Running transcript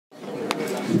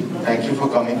Thank you for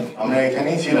coming. আমরা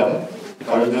এখানেই ছিলাম,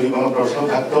 কারণ যদি কোনো প্রশ্ন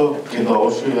থাকতো, কিন্তু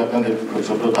অবশ্যই আপনাদের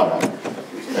ছোট তারা,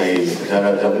 তাই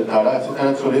যাদের তারা আছে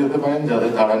তারা চলে যেতে পারেন,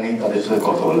 যাদের তারা নেই তাদের সাথে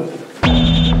কথা বলে।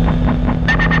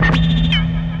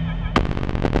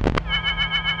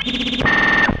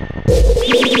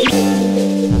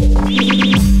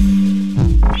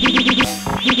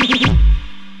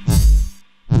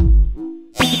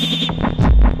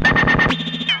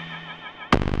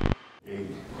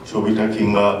 ছবিটা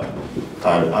কিংবা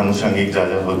তার আনুষঙ্গিক যা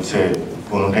যা হচ্ছে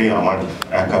কোনোটাই আমার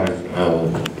একার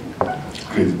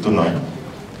কৃতিত্ব নয়।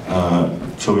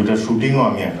 ছবিটার শুটিংও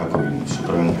আমি একা করিনি,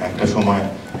 সুতরাং একটা সময়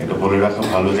এটা বলে রাখা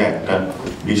ভালো যে একটা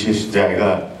বিশেষ জায়গা,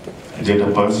 যেটা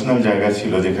পার্সোনাল জায়গা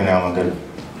ছিল, যেখানে আমাদের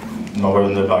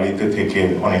নবারুণদার বাড়িতে থেকে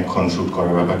অনেকক্ষণ শ্যুট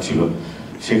করার ব্যাপার ছিল,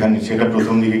 সেটা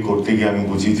প্রথম দিকে করতে গিয়ে আমি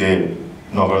বুঝি যে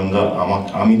নবারুণদা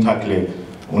আমি থাকলে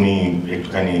উনি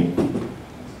একটুখানি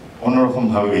অন্যরকম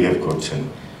ভাবে বিহেভ করছেন,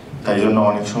 তাই জন্য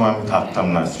অনেক সময় আমি থাকতাম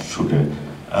না শুটে।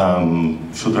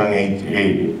 সুতরাং এই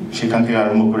সেখান থেকে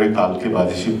আরম্ভ করে কালকে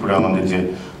বাজেশিবপুরে আমাদের যে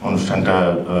অনুষ্ঠানটা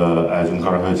আয়োজন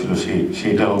করা হয়েছিল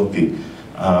সেইটা অবধি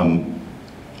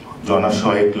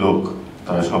জনাশয়েক লোক,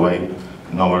 তারা সবাই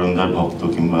নবারুণদার ভক্ত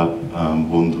কিংবা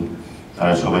বন্ধু,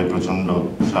 তারা সবাই প্রচণ্ড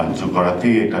সাহায্য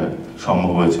করাতেই এটা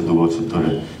সম্ভব হয়েছে 2 বছর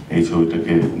ধরে এই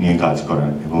ছবিটাকে নিয়ে কাজ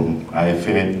করার। এবং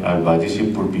আইএফএ আর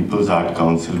বাজেশিবপুর পিপলস আর্ট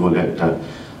কাউন্সিল বলে একটা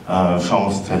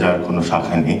সংস্থা, যার কোনো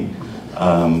শাখা নেই,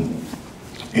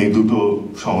 এই দুটো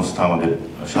সংস্থা আমাদের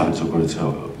সাহায্য করেছে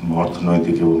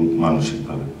অর্থনৈতিক এবং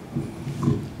মানসিকভাবে।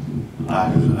 আর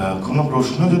কোনো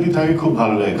প্রশ্ন যদি থাকে খুব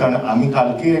ভালো লাগে, কারণ আমি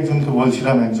কালকে একজনকে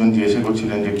বলছিলাম, একজন জিজ্ঞাসা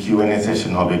করছিলেন যে Q&A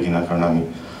সেশন হবে কিনা, কারণ আমি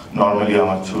নর্মালি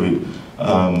আমার ছবি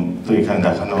তো এখানে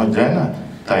দেখানো যায় না,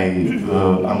 তাই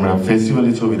আমরা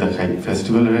ফেস্টিভ্যালে ছবি দেখাই।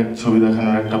 ফেস্টিভ্যালের ছবি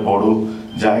দেখানোর একটা বড়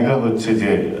জায়গা হচ্ছে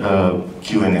যে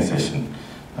Q&A সেশন।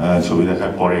 ছবি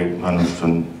দেখার পরে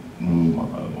মানুষজন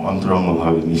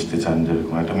অন্তরঙ্গভাবে মিশতে চান,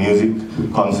 যেরকম একটা মিউজিক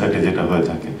কনসার্টে যেটা হয়ে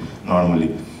থাকে নর্মালি।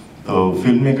 তো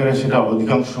ফিল্ম মেকাররা সেটা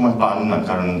অধিকাংশ সময় পান না,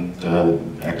 কারণ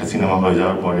একটা সিনেমা হয়ে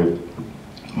যাওয়ার পরে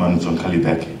মানুষজন খালি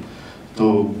দেখে। তো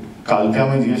কালকে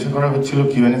আমি জিজ্ঞাসা করা হচ্ছিল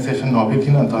Q&A সেশন হবে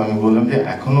কিনা, তো আমি বললাম যে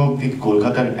এখনো অব্দি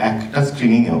কলকাতার একটা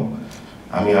স্ক্রিনিংয়েও,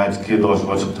 আমি আজকে 10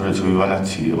 বছর ধরে ছবি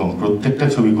বানাচ্ছি এবং প্রত্যেকটা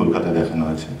ছবি কলকাতায় দেখানো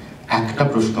আছে, একটা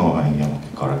প্রশ্নও হয়নি আমাকে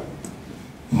করার।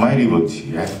 মায়েরই বলছি,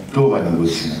 একটাও বানিয়ে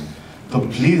বলছি না। তো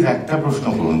প্লিজ একটা প্রশ্ন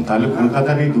করুন, তাহলে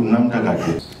কলকাতার এই দুর্নামটা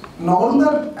কাটে।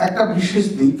 নবারুণদার একটা বিশেষ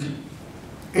দিক,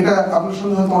 এটা আপনার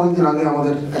সঙ্গে হয়তো অনেকদিন আগে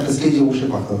আমাদের একটা স্টেজে বসে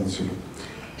কথা হয়েছিল,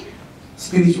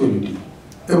 স্পিরিচুয়ালিটি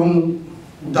এবং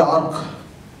ডার্ক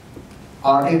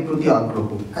আর্টের প্রতি আগ্রহ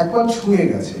একবার ছুঁয়ে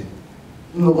গেছে।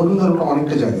 নবারুণদার ওটা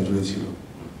অনেকটা জায়গা জুড়েছিল।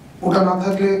 ওটা না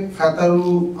থাকলে ফ্যাতারু,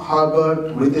 হার্বার্ট,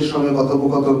 মৃতের সঙ্গে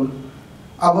কথোপকথন।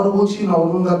 আবারও বলছি,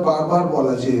 নবারুণদার বারবার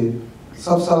বলা যে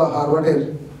সব সালা হার্বার্টের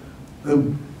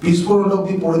বিস্ফোরণ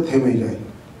অব্দি পড়ে থেমে যায়,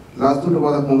 লাস্ট দুটো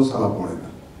পাতা কোনো সালা পড়ে না,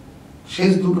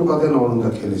 শেষ দুটো পাতায় নবারুণদা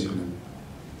খেলেছিলেন।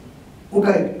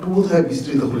 ওটা একটু বোধহয়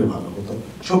বিস্তৃত হলে ভালো হতো।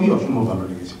 ছবি অসম্ভব ভালো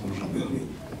লেগেছে, কোনো সন্দেহ নেই।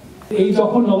 এই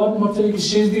যখন নবারুণ ভট্টাচার্যকে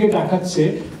শেষ দিকে দেখাচ্ছে,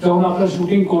 যখন আপনারা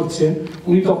শুটিং করছেন,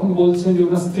 উনি তখন বলছেন যে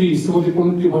ওনার স্ত্রী শ্রীমতী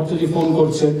পূর্ণিমা ভট্টাচার্য ফোন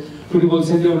করছেন, উনি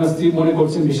বলছেন যে ওনার স্ত্রী মনে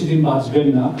করছেন বেশি দিন বাঁচবেন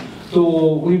না, তো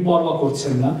উনি পরোয়া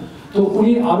করছেন না। তো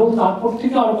উনি আরো তারপর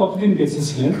থেকে আরো কতদিন বেঁচে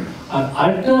ছিলেন। আর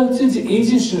আরেকটা হচ্ছে যে এই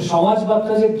যে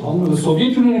সমাজবাদটা যে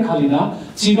সোভিয়েত ইউনিয়নে খালি না,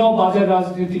 চীনও বাজার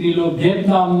রাজনীতি নিল,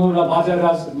 ভিয়েতনামরা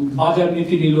বাজার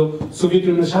নীতি নিল, সোভিয়েত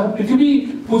ইউনিয়ন সারা পৃথিবী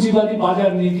পুঁজিবাদী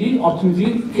বাজার নীতি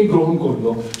অর্থনীতিকে গ্রহণ করলো,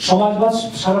 সমাজবাদ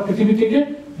সারা পৃথিবী থেকে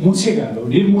মুছে গেল,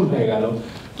 নির্মূল হয়ে গেল।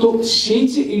 তো সেই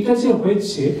যে এটা যে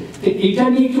হয়েছে, এটা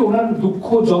নিয়ে কি ওনার দুঃখ,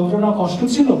 যন্ত্রণা, কষ্ট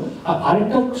ছিল? আর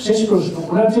আরেকটা শেষ প্রশ্ন,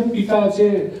 ওনার যে পিতা যে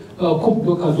খুব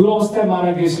দুরবস্থায়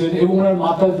মারা গিয়েছিলেন এবং ওনার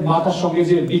মাতার সঙ্গে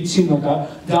যে বিচ্ছিন্নতা,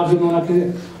 যার জন্য ওনাকে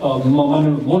মানে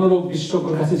মনোরোগ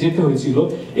বিশেষজ্ঞের কাছে যেতে হয়েছিল,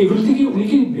 এগুলো থেকে উনি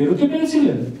কি বেরোতে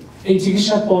পেরেছিলেন এই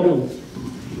চিকিৎসার পরেও?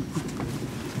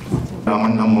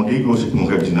 আমার নাম মোটেই কৌশিক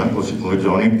মুখার্জি না, কৌশিক মুখার্জি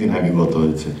অনেকদিন আগে গত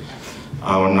হয়েছে।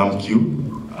 আমার নাম কিউ,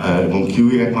 এবং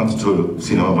কিউই একমাত্র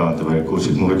সিনেমা বানাতে পারে,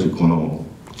 কৌশিক মুখার্জির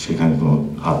সেখানে কোনো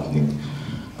হাত নেই।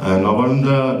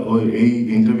 নবারুণদা এই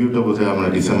ইন্টারভিউটা বোধহয় আমরা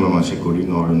ডিসেম্বর মাসে করি,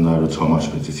 নবারুণদা আরো 6 মাস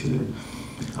হয়েছে ছিলেন।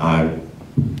 আর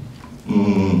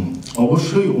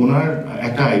অবশ্যই ওনার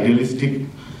একটা আইডিয়ালিস্টিক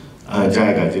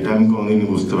জায়গা, যেটা আমি কোনোদিনই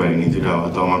বুঝতে পারিনি, যেটা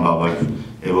হয়তো আমার বাবার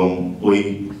এবং ওই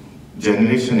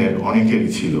জেনারেশনের অনেকেরই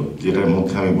ছিল, যেটার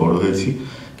মধ্যে আমি বড় হয়েছি,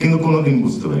 কিন্তু কোনোদিন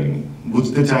বুঝতে পারিনি,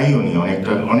 বুঝতে চাইও নি।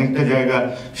 অনেকটা জায়গা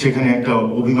সেখানে একটা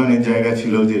অভিমানের জায়গা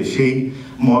ছিল যে সেই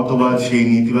মতবাদ, সেই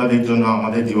নীতিবাদের জন্য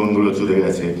আমাদের জীবনগুলো চলে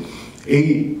গেছে,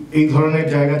 এই ধরনের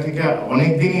জায়গা থেকে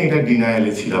অনেকদিনই এটা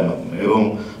ডিনায়ালে ছিলাম, এবং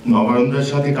নবারুণদার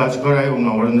সাথে কাজ করা এবং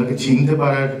নবারুণদাকে চিনতে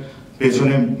পারার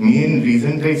পেছনে মেন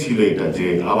রিজনটাই ছিল এটা, যে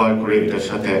আবার করে এটার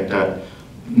সাথে একটা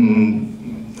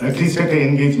অ্যাটলিস্ট একটা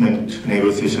এনগেজমেন্ট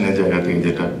নেগোসিয়েশনের জায়গা থেকে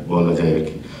যেটা বলা যায় আর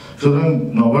কি। সুতরাং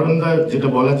নবারুণদা যেটা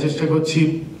বলার চেষ্টা করছি,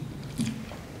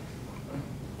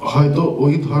 হয়তো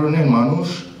ওই ধরনের মানুষ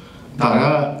তারা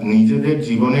নিজেদের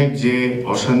জীবনের যে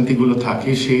অশান্তিগুলো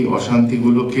থাকে সেই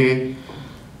অশান্তিগুলোকে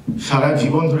সারা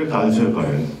জীবন ধরে কালচার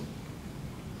করেন।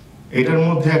 এটার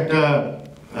মধ্যে একটা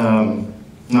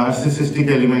নার্সিসিস্টিক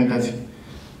এলিমেন্ট আছে,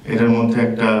 এটার মধ্যে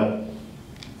একটা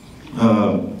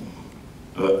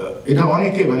এটা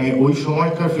অনেকে মানে ওই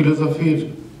সময়কার ফিলোসফির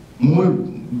মূল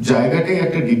জায়গাটাই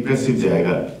একটা ডিপ্রেসিভ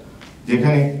জায়গা,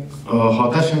 যেখানে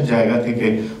হতাশার জায়গা থেকে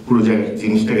পুরো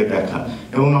জিনিসটাকে দেখা।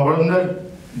 এবং নবারুণদার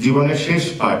জীবনের শেষ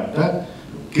পার্টটা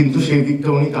কিন্তু সেই দিকটা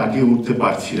উনি কাটিয়ে উঠতে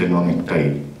পারছিলেন অনেকটাই,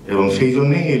 এবং সেই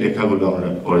জন্যই এই লেখাগুলো আমরা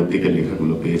পরের দিকে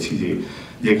লেখাগুলো পেয়েছি, যে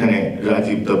যেখানে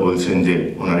রাজীবদা বলছেন যে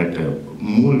ওনার একটা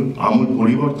আমূল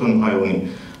পরিবর্তন হয়, উনি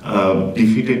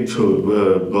ডিফিটেড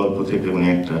গল্প থেকে উনি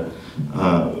একটা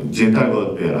জেতার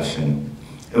গল্পে আসেন,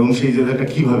 এবং সেই জেতাটা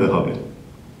কিভাবে হবে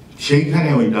সেইখানে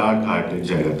ওই ডার্ক আর্টের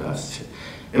জায়গাটা আসছে।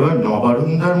 এবার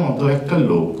নবারুণদার মতো একটা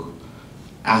লোক,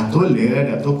 এত লেয়ার,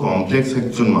 এত কমপ্লেক্স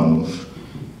একজন মানুষ,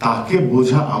 তাকে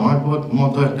বোঝা আমার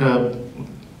মতো একটা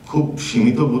খুব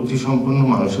সীমিত বুদ্ধি সম্পন্ন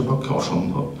মানুষের পক্ষে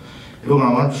অসম্ভব। এবং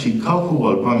আমার শিক্ষাও খুব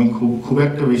অল্প, আমি খুব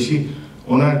একটা বেশি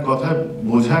ওনার কথা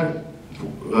বোঝার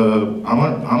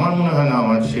আমার মনে হয় না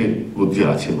আমার সে বুদ্ধি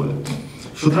আছে বলে।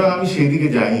 সুতরাং আমি সেই দিকে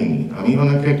যাইনি, আমি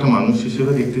ওনাকে একটা মানুষ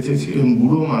হিসেবে দেখতে চেয়েছি,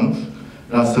 বুড়ো মানুষ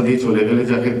রাস্তা দিয়ে চলে গেলে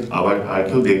যাকে আবার আর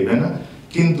কেউ দেখবে না,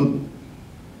 কিন্তু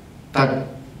তার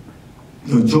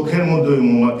চোখের মধ্যে ওই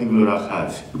মোমবাতিগুলো রাখা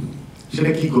আছে,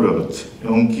 সেটা কি করে হচ্ছে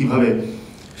এবং কিভাবে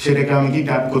সেটাকে আমি কি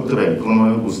ট্যাপ করতে পারি,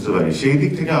 কোনোভাবে বুঝতে পারি, সেই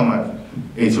দিক থেকে আমার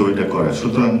এই ছবিটা করা।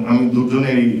 সুতরাং আমি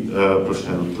দুজনের এই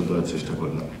প্রশ্নের উত্তর দেওয়ার চেষ্টা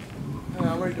করলাম।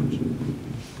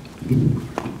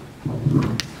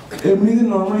 এমনিতে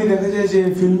নর্মালি দেখা যায় যে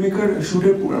ফিল্ম মেকার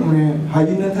শুটে মানে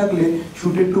হাজির না থাকলে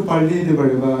শুটে একটু পাল্টে যেতে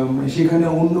পারে, বা সেখানে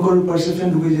অন্য কারোর পারসেপশন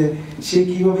ঢুকে যায়, সে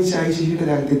কিভাবে চাইছে সেটা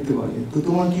দেখতে পাওয়া যায়। তো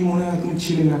তোমার কি মনে হয়, তুমি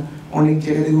ছিলে না অনেক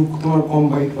জায়গা থেকে তোমার কম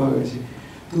বাইট পাওয়া গেছে,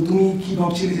 তো তুমি কি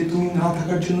ভাবছিলে যে তুমি না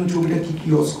থাকার জন্য ছবিটা কি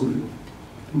লস করলো,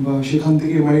 বা সেখান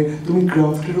থেকে মানে তুমি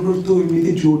ক্রাফটের উপর তো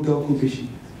এমনিতে জোর দাও খুব বেশি,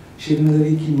 সেখানে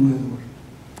দাঁড়িয়ে কি মনে হয় তোমার?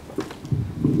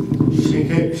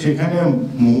 সেখানে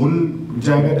মূল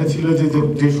জায়গাটা ছিল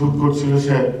যে শুট করছিল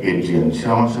সে এড্রিয়ান, সে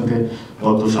আমার সাথে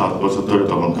গত 7 বছর ধরে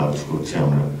তখন কাজ করছে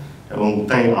আমরা, এবং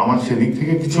তাই আমার সেদিক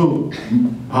থেকে কিছু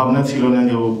ভাবনা ছিল না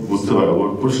যে ও বুঝতে পারে, ওর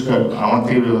পরিষ্কার আমার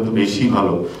থেকে হয়তো বেশি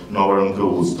ভালো নবারুণকেও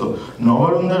বুঝতো,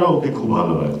 নবারুণদারও ওকে খুব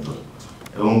ভালো লাগতো।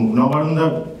 এবং নবারুণদা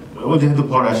ও যেহেতু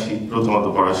ফরাসি, প্রথমত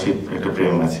ফরাসির একটা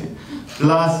প্রেম আছে,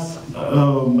 প্লাস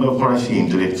ফরাসি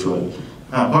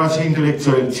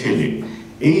ইন্টেলেকচুয়াল ছেলে,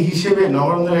 এই হিসেবে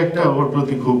নবারুণদার একটা ওর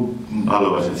প্রতি খুব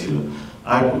ভালোবাসা ছিল।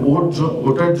 আর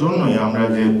ওটার জন্যই আমরা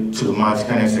যে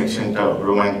মাঝখানে সেকশনটা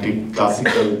রোমান্টিক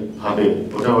ক্লাসিক্যাল ভাবে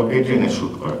ওটা ট্রেনে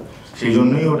শুট করা, সেই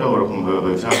জন্যই ওটা ওরকম ভাবে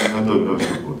হয়েছে, আমি হয়তো ওইভাবে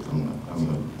শুট করতাম না।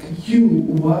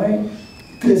 Why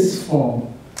this form?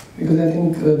 Because I think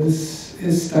this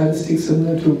is stylistic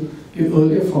similar to your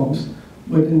earlier forms,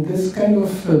 but in this kind of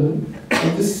film,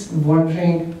 I'm just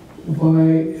wondering why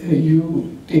you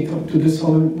take up to this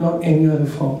form and not any other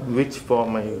form. Which form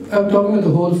are you? I'm talking about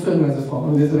the whole film as a form.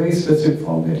 There's a very specific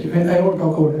form that you, and I won't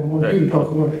talk about it, I want you to talk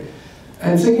about it.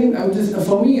 And second,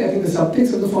 for me, I think the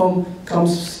subtext of the form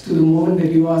comes to the moment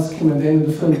that you ask him at the end of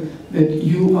the film that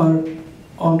you are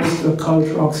almost a cult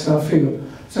rock star figure.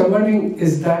 So I'm wondering,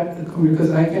 is that, because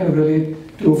I kind of relate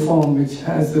to a form which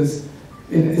has this,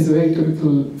 it is a very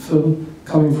typical film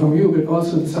coming from you, but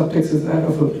also the subtext is that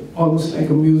of almost like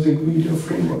a music video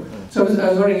framework. So I was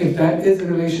wondering if that is a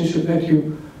relationship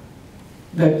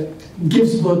that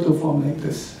gives birth to a form like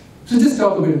this. So just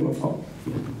talk a bit about form.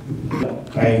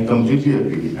 I completely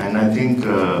agree, and I think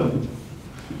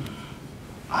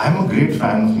I'm a great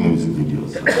fan of music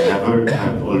videos.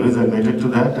 I've always admitted to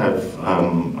that.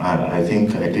 I think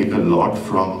I take a lot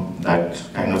from that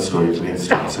kind of storytelling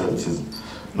structure, which is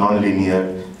non-linear,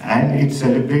 and it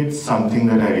celebrates something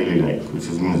that I really like, which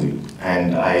is music. And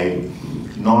I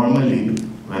normally,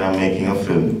 when I'm making a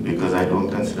film, because I don't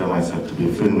consider myself to be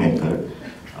a filmmaker,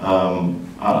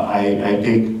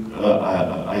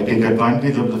 I take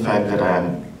advantage of the fact that I am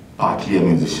partly a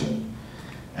musician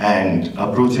and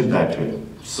approach it that way.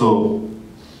 So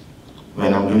when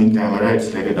I'm doing camera, it's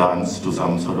like a dance to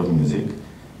some sort of music,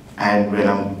 and when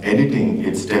I'm editing,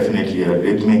 it's definitely a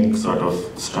rhythmic sort of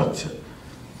structure.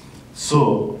 So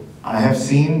I have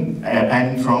seen,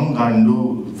 and from Gandu,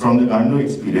 from the Gandu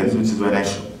experience, which is when I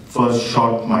first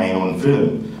shot my own film,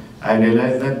 I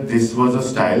realized that this was a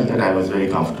style that I was very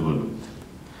comfortable with.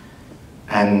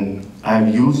 And I've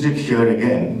used it here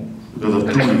again because of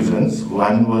two reasons.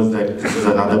 One was that this is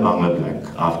another Bangla Black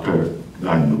after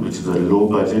Gandu, which is a low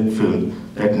budget film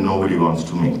that nobody wants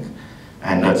to make.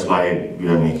 And that's why we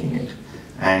are making it.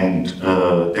 And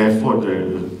therefore the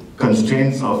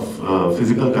constraints of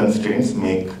physical constraints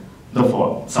make the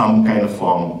form, some kind of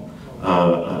form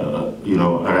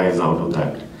arise out of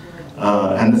that.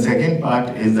 And the second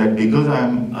part is that because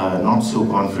I'm not so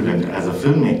confident as a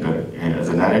filmmaker, as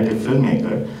a narrative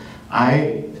filmmaker, I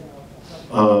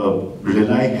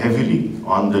rely heavily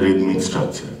on the rhythmic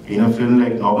structure. In a film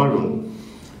like Nabarun,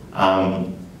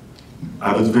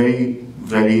 I was very,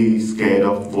 very scared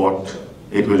of what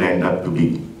it will end up to be.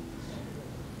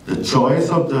 The choice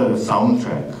of the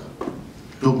soundtrack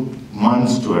took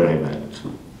months to arrive at.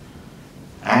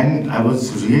 And I was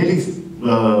really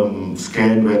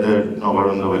scared whether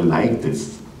Nabarun will like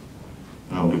this,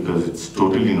 because it's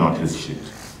totally not his shit.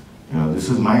 This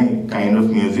is my kind of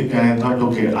music, and I thought,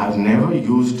 okay, I've never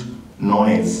used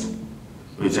noise,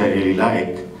 which I really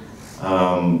like,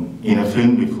 in a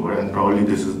film before, and probably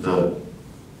this is the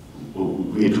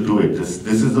way to do it.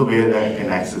 This is the way that I can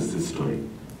access this story.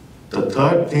 The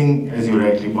third thing, as you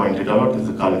rightly pointed out, is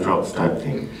the cult rock star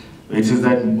thing, which is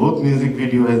that both music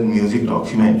video and music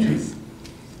documentaries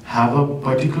have a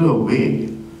particular way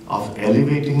of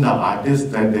elevating the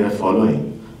artist that they are following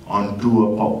onto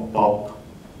a pop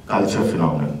culture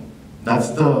phenomenon. That's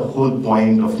the whole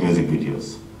point of music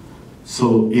videos.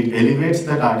 So it elevates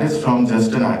that artist from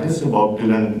just an artist, a Bob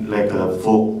Dylan, like a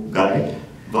folk guy,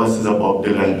 versus a Bob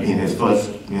Dylan in his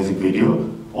first music video,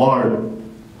 or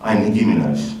a Nicki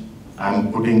Minaj.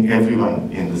 I'm putting everyone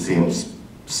in the same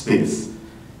space.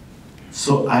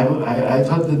 So I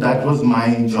thought that was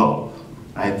my job.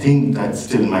 I think that's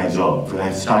still my job. When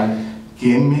I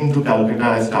came into Calcutta,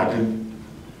 I started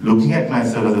looking at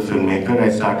myself as a filmmaker. I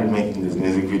started making these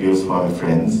music videos for my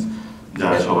friends,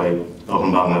 যারা সবাই তখন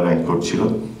Bangla band করছিল,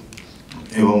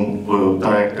 এবং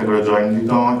তারা একটা করে joint দিত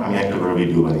আমার, আমি একটা করে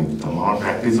ভিডিও বানিয়ে দিতাম। আমার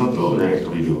প্র্যাকটিস হতো, ওদের একটা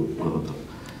ভিডিও হতো।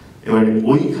 এবারে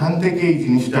ওইখান থেকে এই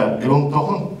জিনিসটা, এবং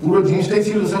তখন পুরো জিনিসটাই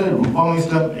ছিল স্যার রূপম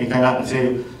ইসলাম এখানে আছে,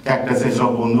 ক্যাকটাসের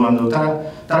সব বন্ধু বান্ধব,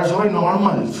 তারা সবাই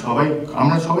নর্মাল,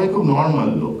 আমরা সবাই খুব নর্মাল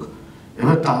লোক।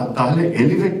 এবার তাহলে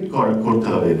এলিভেট করতে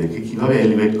হবে এদেরকে, কিভাবে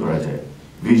এলিভেট করা যায়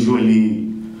ভিজুয়ালি,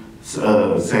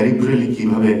 সেরিব্রালি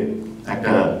কিভাবে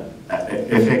একটা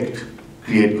এফেক্ট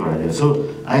ক্রিয়েট করা যায়। So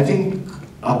I think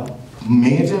a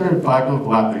major part of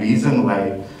the reason why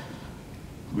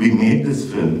we made this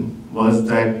film was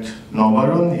that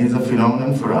Nabarun is a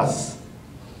phenomenon for us.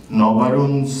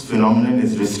 Nabarun's phenomenon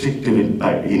is restrictive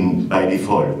by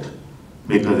default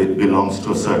because it belongs to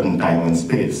a certain time and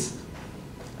space.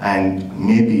 And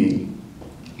maybe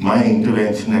my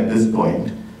intervention at this point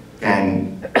can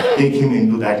take him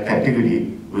into that category,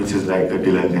 which is like a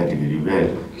Dylan category, where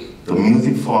the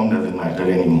music form doesn't matter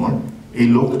anymore. এই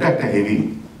লোকটা একটা heavy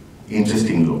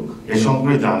interesting লোক, এর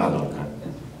সম্পর্কে জানা দরকার।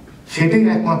 সেটাই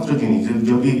একমাত্র জিনিস।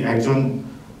 যদি একজন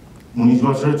 19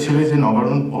 বছরের ছেলে যে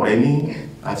নবারুণ পড়েনি,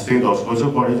 আজ থেকে 10 বছর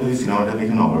পরে যদি সিনেমাটা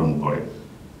দেখে নবারুণ পড়ে,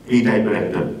 এই টাইপের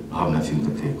একটা ভাবনা চিন্তা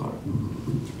থেকে করা।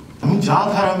 আমি যা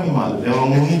ধারামি মাল, এবং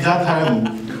উনি যা ধারামি,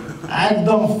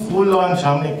 একদম ফুল অন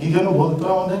সামনে। কি যেন বলতো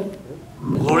আমাদের,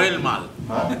 ঘোরেল মাল।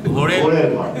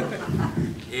 ঘোরেল মাল।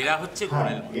 এরা হচ্ছে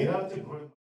ঘোরেল মাল। এরা হচ্ছে